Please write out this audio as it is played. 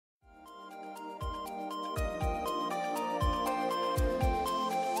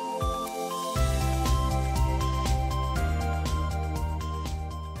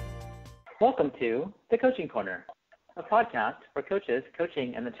Welcome to The Coaching Corner, a podcast for coaches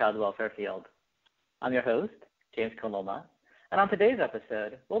coaching in the child welfare field. I'm your host, James Coloma, and on today's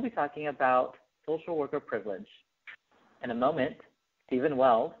episode, we'll be talking about social worker privilege. In a moment, Stephen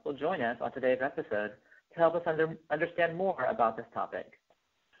Wells will join us on today's episode to help us understand more about this topic.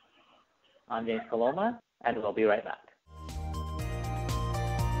 I'm James Coloma, and we'll be right back.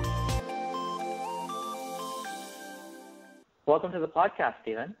 Welcome to the podcast,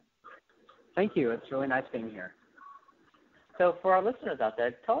 Stephen. Thank you. It's really nice being here. So for our listeners out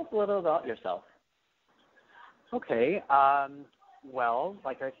there, tell us a little about yourself. Okay. I'm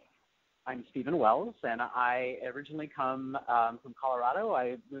Stephen Wells, and I originally come from Colorado.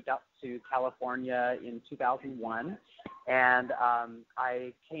 I moved out to California in 2001, and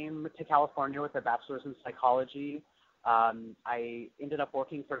I came to California with a bachelor's in psychology. I ended up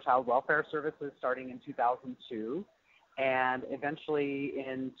working for child welfare services starting in 2002. And eventually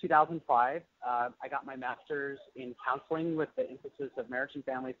in 2005, I got my master's in counseling with the emphasis of marriage and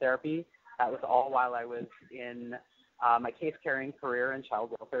family therapy. That was all while I was in my case-carrying career in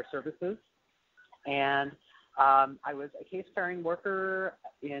child welfare services. And I was a case-carrying worker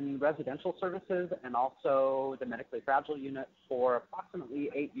in residential services and also the medically fragile unit for approximately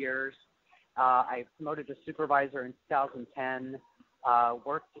 8 years. I promoted to supervisor in 2010.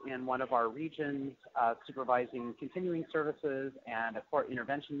 Worked in one of our regions, supervising continuing services and a court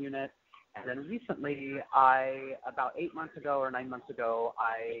intervention unit. And then recently, about 8 months ago or 9 months ago,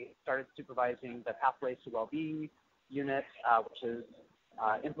 I started supervising the Pathways to Wellbeing unit, which is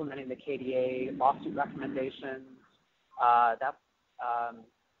implementing the KDA lawsuit recommendations. That's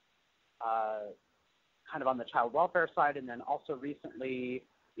kind of on the child welfare side. And then also recently,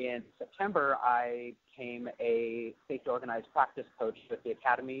 in September, I became a safety organized practice coach with the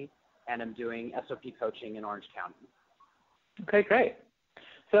Academy, and I'm doing SOP coaching in Orange County. Okay, great.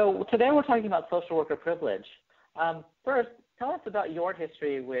 So today we're talking about social worker privilege. First, tell us about your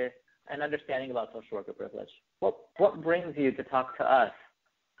history with and understanding about social worker privilege. What brings you to talk to us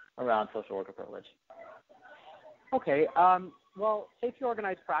around social worker privilege? Okay. Well, safety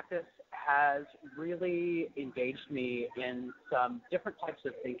organized practice has really engaged me in some different types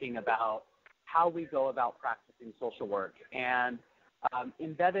of thinking about how we go about practicing social work. And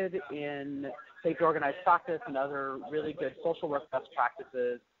embedded in safety organized practice and other really good social work best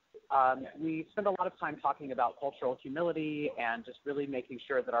practices, we spend a lot of time talking about cultural humility and just really making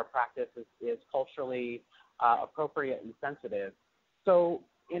sure that our practice is culturally appropriate and sensitive. So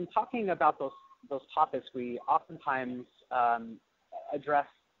in talking about those topics, we oftentimes address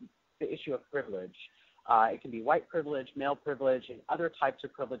the issue of privilege. It can be white privilege, male privilege, and other types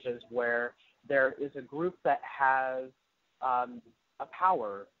of privileges where there is a group that has a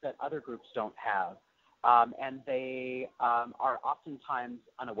power that other groups don't have. And they are oftentimes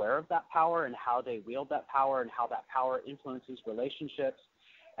unaware of that power and how they wield that power and how that power influences relationships.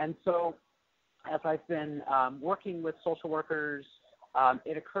 And so as I've been working with social workers,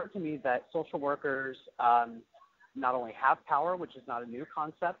 it occurred to me that social workers not only have power, which is not a new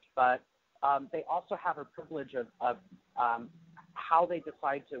concept, but they also have a privilege of how they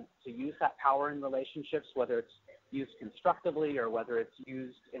decide to use that power in relationships, whether it's used constructively or whether it's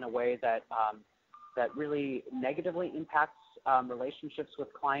used in a way that really negatively impacts relationships with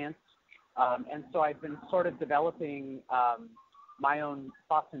clients. And so I've been sort of developing my own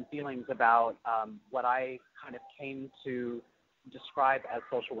thoughts and feelings about what I kind of came to describe as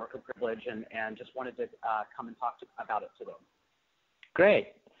social worker privilege, and just wanted to come and talk about it today.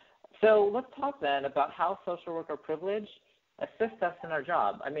 Great. So let's talk then about how social worker privilege assists us in our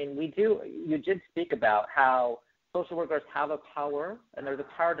job. I mean, you did speak about how social workers have a power, and there's a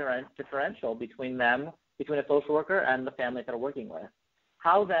power differential between a social worker and the family that they're working with.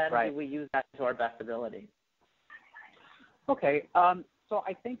 How then do we use that to our best ability? Okay. So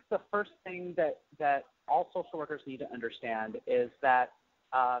I think the first thing that all social workers need to understand is that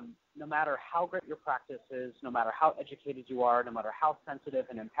no matter how great your practice is, no matter how educated you are, no matter how sensitive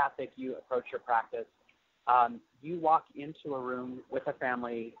and empathic you approach your practice, you walk into a room with a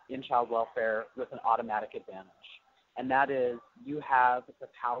family in child welfare with an automatic advantage. And that is you have the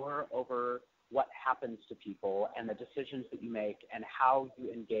power over what happens to people and the decisions that you make and how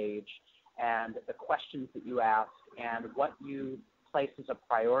you engage and the questions that you ask and what you place as a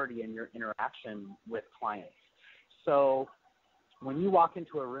priority in your interaction with clients. So when you walk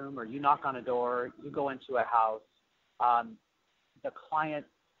into a room or you knock on a door, you go into a house, the client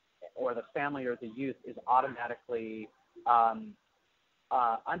or the family or the youth is automatically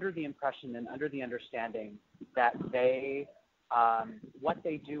under the impression and under the understanding that they, what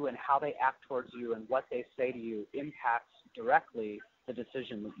they do and how they act towards you and what they say to you impacts directly the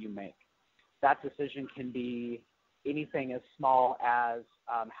decision that you make. that decision can be anything as small as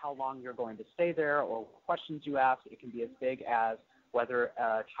how long you're going to stay there or what questions you ask. It can be as big as whether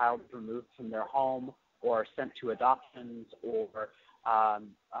a child is removed from their home or sent to adoptions or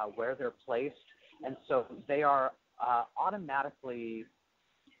where they're placed. And so they are automatically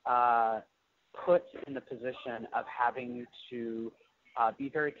put in the position of having to be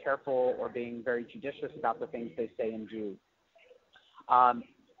very careful or being very judicious about the things they say and do.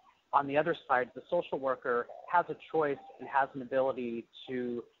 On the other side, the social worker has a choice and has an ability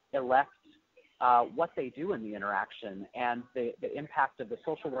to elect what they do in the interaction, and the impact of the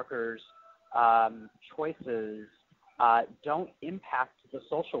social worker's choices don't impact the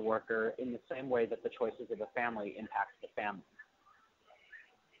social worker in the same way that the choices of the family impact the family.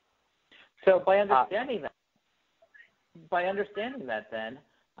 So by understanding that, then,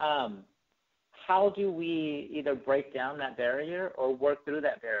 how do we either break down that barrier or work through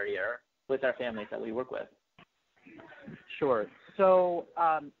that barrier with our families that we work with? Sure. So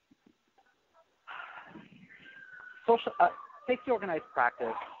safety organized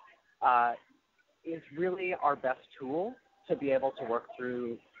practice is really our best tool to be able to work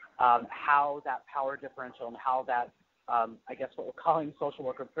through how that power differential and how that, I guess what we're calling social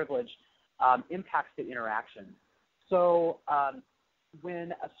worker privilege, impacts the interaction. So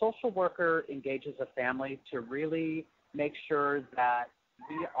when a social worker engages a family to really make sure that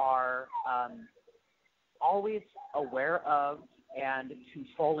we are always aware of and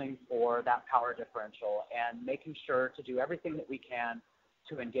controlling for that power differential and making sure to do everything that we can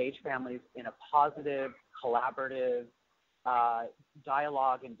to engage families in a positive, collaborative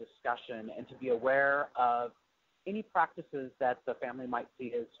dialogue and discussion, and to be aware of any practices that the family might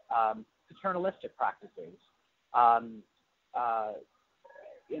see as paternalistic practices.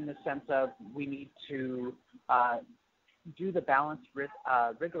 In the sense of we need to do the balanced,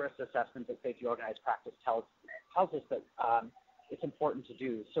 rigorous assessment that safety organized practice tells us that it's important to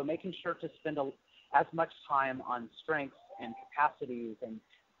do. So making sure to spend as much time on strengths and capacities and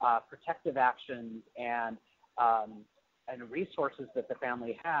protective actions and resources that the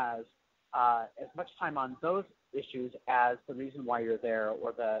family has, as much time on those issues as the reason why you're there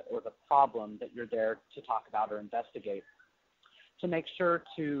or the problem that you're there to talk about or investigate. To make sure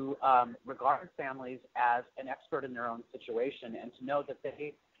to regard families as an expert in their own situation and to know that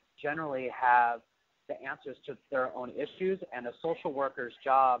they generally have the answers to their own issues, and a social worker's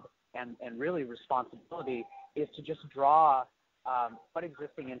job and really responsibility is to just draw what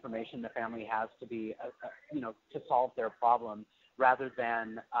existing information the family has to be, to solve their problem, rather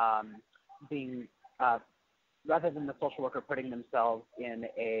than the social worker putting themselves in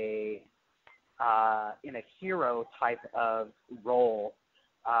a hero type of role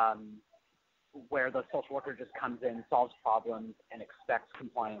where the social worker just comes in, solves problems, and expects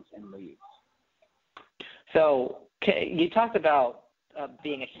compliance and leaves. So you talked about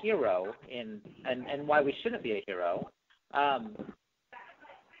being a hero and why we shouldn't be a hero. I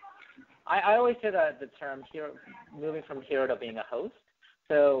always hear the term hero, moving from hero to being a host.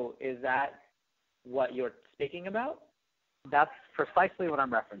 So is that what you're speaking about? That's precisely what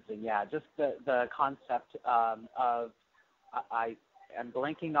I'm referencing, yeah. Just the concept of, I am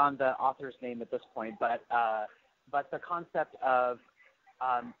blanking on the author's name at this point, but the concept of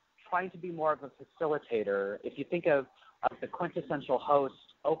trying to be more of a facilitator. If you think of the quintessential host,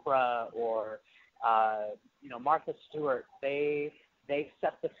 Oprah or Martha Stewart, they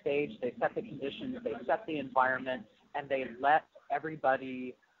set the stage, they set the conditions, they set the environment, and they let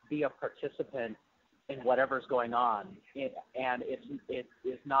everybody be a participant in whatever's going on. It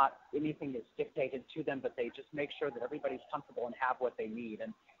is not anything that's dictated to them, but they just make sure that everybody's comfortable and have what they need.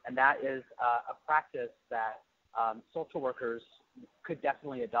 And that is a practice that social workers could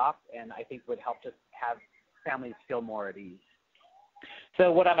definitely adopt, and I think would help to have families feel more at ease.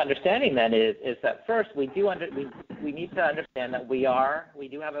 So what I'm understanding then is that first we need to understand that we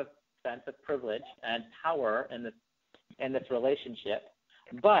do have a sense of privilege and power in this relationship,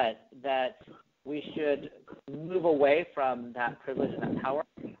 but that we should move away from that privilege and that power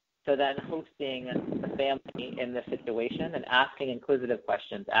to then hosting the family in this situation and asking inquisitive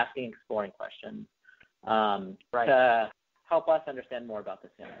questions, asking exploring questions to help us understand more about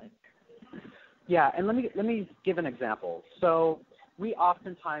this family. Yeah, and let me give an example. So we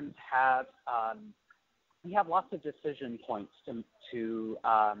oftentimes have lots of decision points to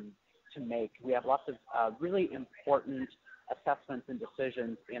make. We have lots of really important assessments and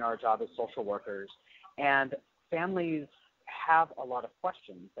decisions in our job as social workers, and families have a lot of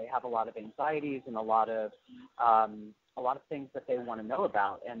questions. They have a lot of anxieties and a lot of things that they want to know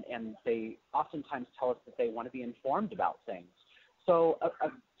about, and they oftentimes tell us that they want to be informed about things. So a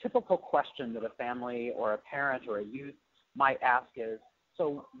typical question that a family or a parent or a youth might ask is,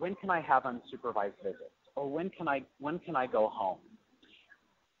 so when can I have unsupervised visits? Or when can I go home?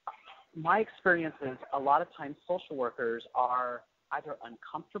 My experience is a lot of times social workers are either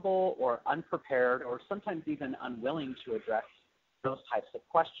uncomfortable or unprepared or sometimes even unwilling to address those types of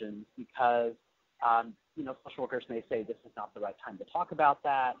questions because, social workers may say this is not the right time to talk about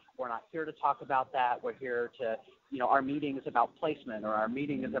that. We're not here to talk about that. We're here to, our meeting is about placement or our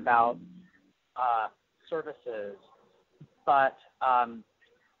meeting is about services. But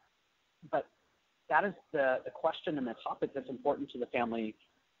that is the question and the topic that's important to the family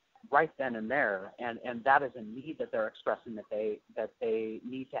right then and there, and that is a need that they're expressing that they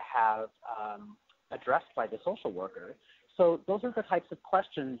need to have addressed by the social worker. So those are the types of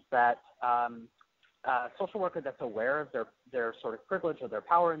questions that a social worker that's aware of their sort of privilege or their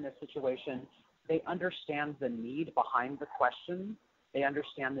power in this situation, they understand the need behind the question. They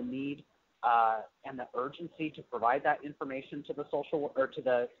understand the need and the urgency to provide that information to the to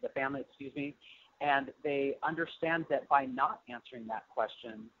the family, and they understand that by not answering that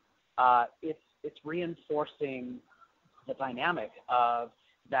question, it's reinforcing the dynamic of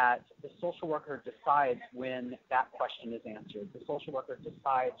that the social worker decides when that question is answered. The social worker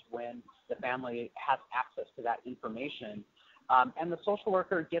decides when the family has access to that information. And the social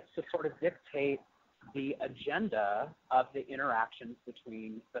worker gets to sort of dictate the agenda of the interactions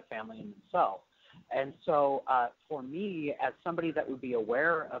between the family and themselves. And so for me, as somebody that would be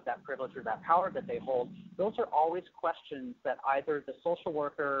aware of that privilege or that power that they hold, those are always questions that either the social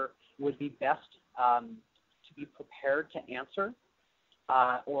worker would be best to be prepared to answer,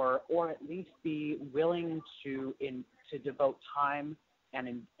 or at least be willing to devote time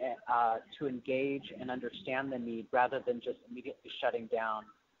and to engage and understand the need rather than just immediately shutting down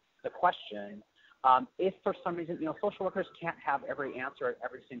the question. If for some reason, social workers can't have every answer at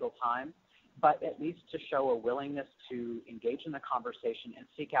every single time, but at least to show a willingness to engage in the conversation and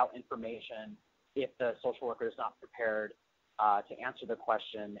seek out information if the social worker is not prepared to answer the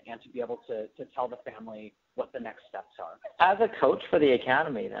question and to be able to tell the family what the next steps are. As a coach for the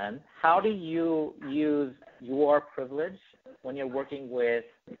Academy then, how do you use your privilege when you're working with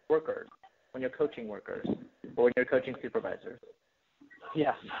workers, when you're coaching workers, or when you're coaching supervisors?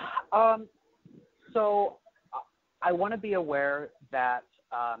 Yes. So I want to be aware that,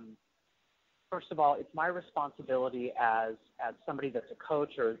 first of all, it's my responsibility as somebody that's a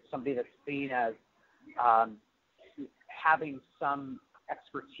coach or somebody that's seen as having some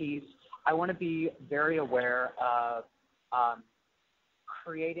expertise. I want to be very aware of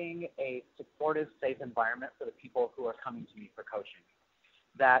creating a supportive, safe environment for the people who are coming to me for coaching.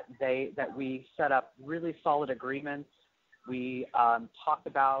 That we set up really solid agreements. We talk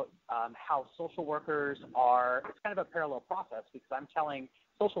about how social workers are, it's kind of a parallel process because I'm telling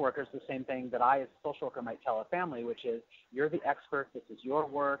social workers the same thing that I as a social worker might tell a family, which is you're the expert, this is your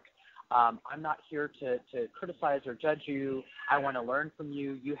work. I'm not here to criticize or judge you. I want to learn from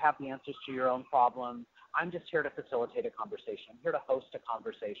you. You have the answers to your own problems. I'm just here to facilitate a conversation. I'm here to host a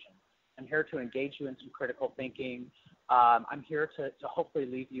conversation. I'm here to engage you in some critical thinking. I'm here to hopefully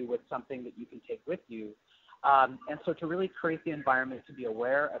leave you with something that you can take with you. And so to really create the environment to be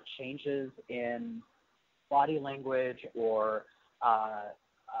aware of changes in body language or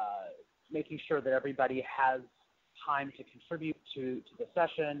making sure that everybody has time to contribute to the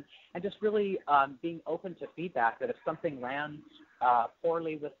session, and just really being open to feedback, that if something lands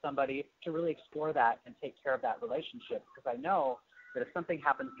poorly with somebody, to really explore that and take care of that relationship. Because I know that if something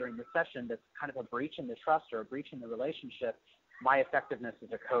happens during the session that's kind of a breach in the trust or a breach in the relationship, my effectiveness as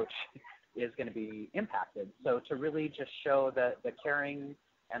a coach is going to be impacted. So to really just show the caring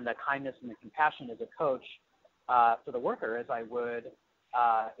and the kindness and the compassion as a coach for the worker as I would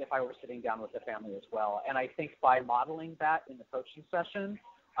if I were sitting down with the family as well. And I think by modeling that in the coaching session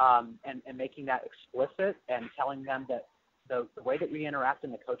and making that explicit and telling them that the way that we interact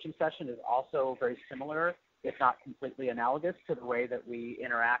in the coaching session is also very similar, if not completely analogous, to the way that we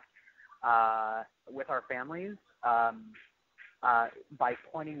interact with our families, by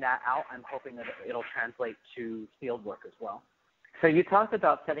pointing that out, I'm hoping that it'll translate to field work as well. So you talked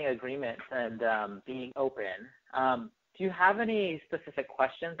about setting agreements and being open. Do you have any specific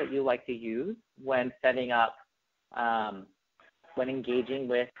questions that you like to use when setting up, when engaging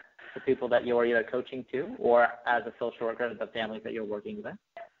with the people that you're either coaching to or as a social worker, the families that you're working with?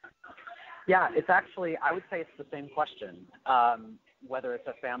 Yeah, it's actually, I would say it's the same question, whether it's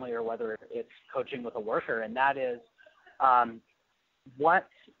a family or whether it's coaching with a worker, and that is by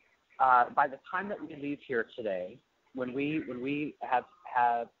the time that we leave here today, when we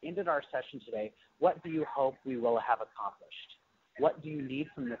have ended our session today, what do you hope we will have accomplished? What do you need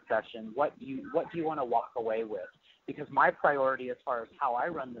from this session? What do you want to walk away with? Because my priority as far as how I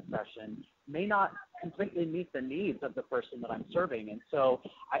run the session may not completely meet the needs of the person that I'm serving. And so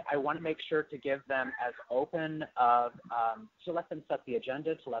I want to make sure to give them as open of, to let them set the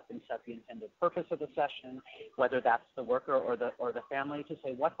agenda, to let them set the intended purpose of the session, whether that's the worker or the family, to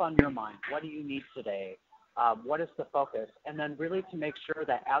say, what's on your mind? What do you need today? What is the focus? And then really to make sure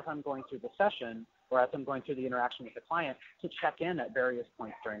that as I'm going through the session or as I'm going through the interaction with the client, to check in at various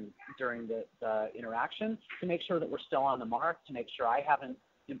points during the interaction to make sure that we're still on the mark, to make sure I haven't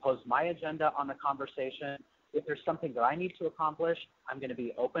imposed my agenda on the conversation. If there's something that I need to accomplish, I'm going to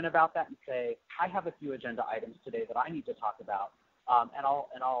be open about that and say, I have a few agenda items today that I need to talk about, and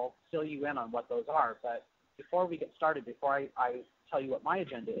I'll fill you in on what those are. But before we get started, before I tell you what my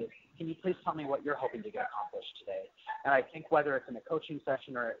agenda is, can you please tell me what you're hoping to get accomplished today? And I think whether it's in a coaching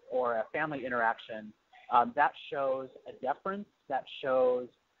session or a family interaction, that shows a deference, that shows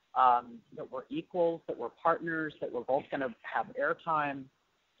that we're equals, that we're partners, that we're both going to have airtime,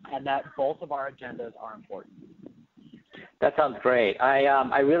 and that both of our agendas are important. That sounds great.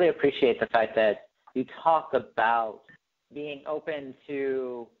 I really appreciate the fact that you talk about being open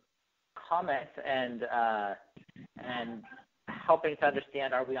to comments and helping to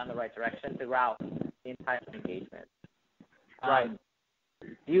understand, are we on the right direction throughout the entire engagement. Right.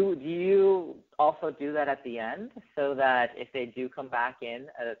 Do you also do that at the end so that if they do come back in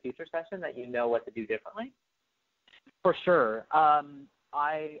at a future session that you know what to do differently? For sure.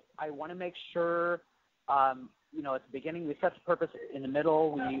 I want to make sure, at the beginning we set the purpose. In the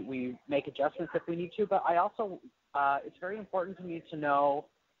middle, we make adjustments if we need to. But I also, it's very important to me to know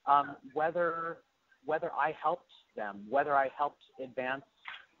whether I helped them, whether I helped advance,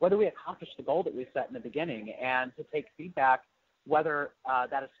 whether we accomplished the goal that we set in the beginning, and to take feedback, whether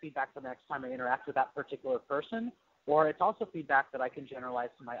that is feedback for the next time I interact with that particular person, or it's also feedback that I can generalize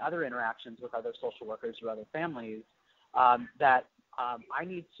to my other interactions with other social workers or other families, that I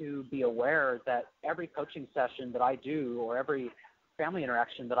need to be aware that every coaching session that I do or every family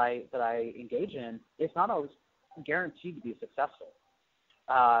interaction that I engage in is not always guaranteed to be successful.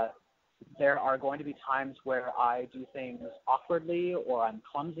 There are going to be times where I do things awkwardly, or I'm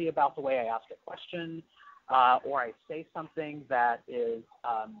clumsy about the way I ask a question, or I say something that is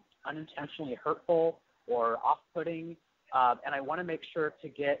unintentionally hurtful or off-putting, and I want to make sure to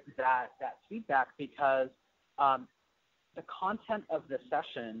get that feedback, because the content of the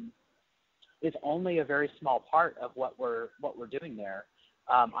session is only a very small part of what we're doing there.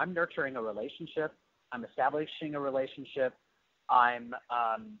 I'm nurturing a relationship. I'm establishing a relationship. I'm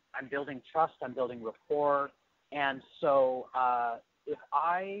building trust. I'm building rapport. And so if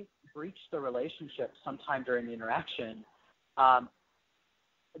I breach the relationship sometime during the interaction,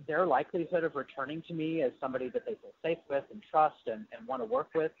 their likelihood of returning to me as somebody that they feel safe with and trust and want to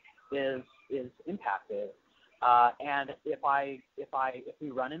work with is impacted. And if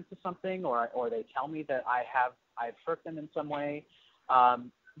we run into something or they tell me that I've hurt them in some way,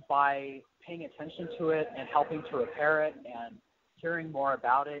 by paying attention to it and helping to repair it and hearing more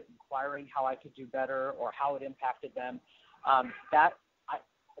about it, inquiring how I could do better or how it impacted them, that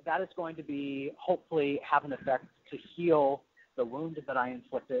is going to be hopefully have an effect to heal the wound that I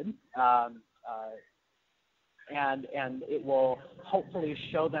inflicted, and it will hopefully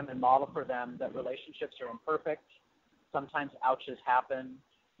show them and model for them that relationships are imperfect. Sometimes ouches happen,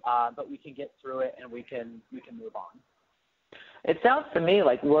 but we can get through it and we can move on. It sounds to me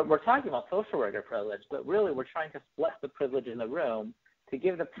like we're talking about social worker privilege, but really we're trying to split the privilege in the room to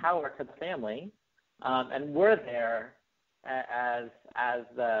give the power to the family, and we're there as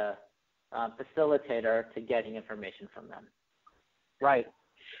the facilitator to getting information from them. Right.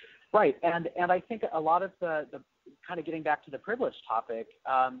 And I think a lot of the kind of getting back to the privilege topic,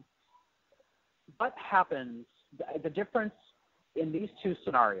 what happens, the difference in these two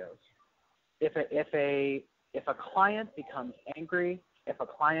scenarios, if a client becomes angry, if a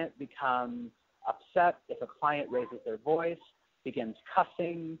client becomes upset, if a client raises their voice, begins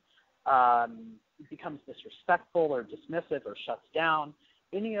cussing, becomes disrespectful or dismissive or shuts down,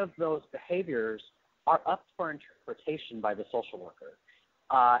 any of those behaviors are up for interpretation by the social worker.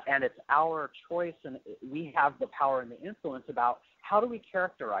 And it's our choice, and we have the power and the influence about how do we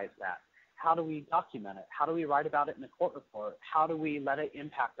characterize that? How do we document it? How do we write about it in a court report? How do we let it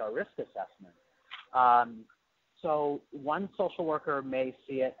impact our risk assessment? So one social worker may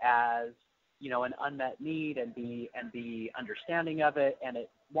see it as, an unmet need and be understanding of it, and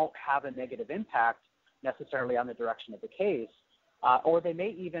it won't have a negative impact necessarily on the direction of the case. Or they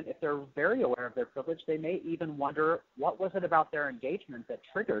may even, if they're very aware of their privilege, they may even wonder what was it about their engagement that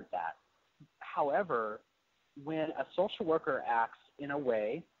triggered that. However, when a social worker acts in a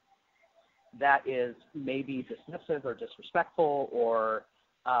way that is maybe dismissive or disrespectful or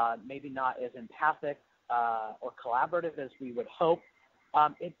maybe not as empathic or collaborative as we would hope,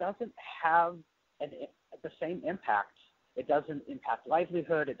 it doesn't have the same impact. It doesn't impact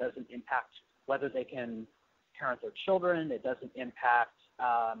livelihood. It doesn't impact whether they can parent their children. It doesn't impact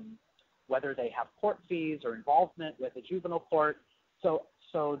whether they have court fees or involvement with a juvenile court.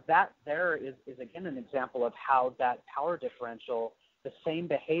 So that there is again an example of how that power differential, the same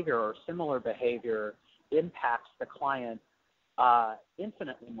behavior or similar behavior, impacts the client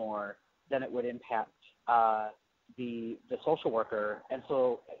infinitely more than it would impact the social worker. And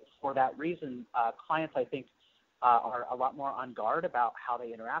so for that reason, clients, I think, are a lot more on guard about how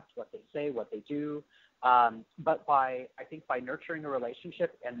they interact, what they say, what they do. But I think by nurturing a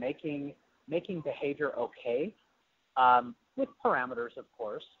relationship and making behavior okay, with parameters, of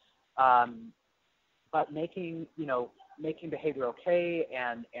course, but making behavior okay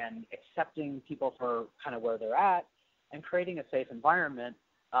and accepting people for kind of where they're at and creating a safe environment,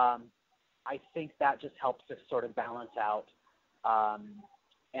 I think that just helps to sort of balance out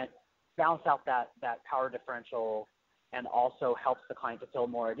that power differential, and also helps the client to feel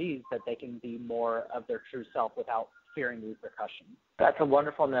more at ease that they can be more of their true self without fearing repercussions. That's a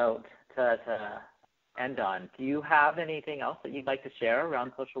wonderful note to end on. Do you have anything else that you'd like to share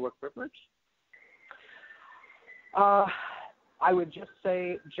around social work privilege? I would just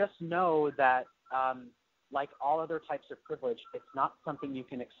say, just know that like all other types of privilege, it's not something you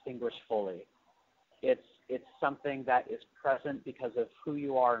can extinguish fully. It's something that is present because of who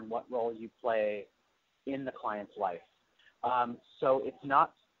you are and what role you play in the client's life. So it's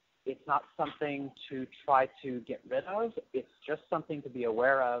not something to try to get rid of. It's just something to be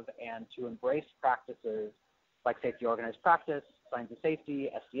aware of and to embrace practices like safety organized practice, signs of safety,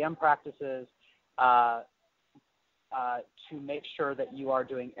 SDM practices, to make sure that you are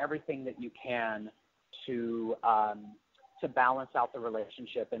doing everything that you can to balance out the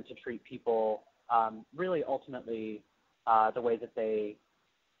relationship and to treat people really ultimately the way that they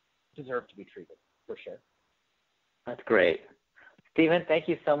deserve to be treated, for sure. That's great. Stephen, thank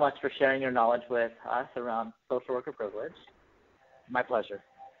you so much for sharing your knowledge with us around social worker privilege. My pleasure.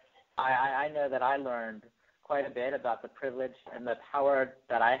 I know that I learned quite a bit about the privilege and the power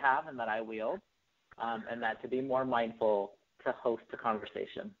that I have and that I wield, and that to be more mindful to host the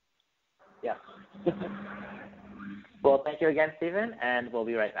conversation. Yes. Well, thank you again, Stephen, and we'll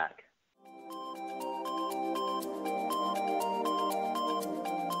be right back.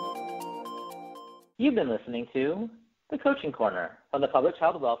 You've been listening to The Coaching Corner from the Public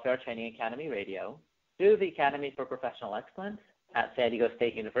Child Welfare Training Academy Radio through the Academy for Professional Excellence at San Diego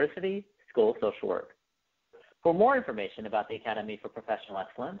State University School of Social Work. For more information about the Academy for Professional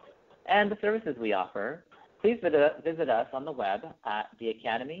Excellence and the services we offer, please visit us on the web at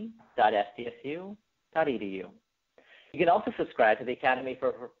theacademy.sdsu.edu. You can also subscribe to the Academy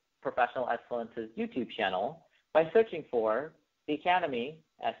for Professional Excellence's YouTube channel by searching for the Academy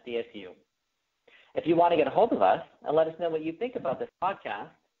SDSU. If you want to get a hold of us and let us know what you think about this podcast,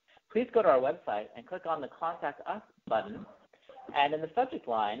 please go to our website and click on the Contact Us button, and in the subject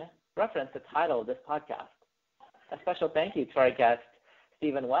line, reference the title of this podcast. A special thank you to our guest,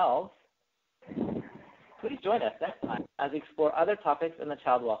 Stephen Wells. Please join us next time as we explore other topics in the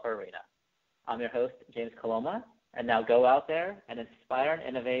child welfare arena. I'm your host, James Coloma, and now go out there and inspire and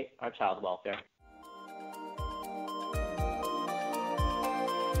innovate our child welfare.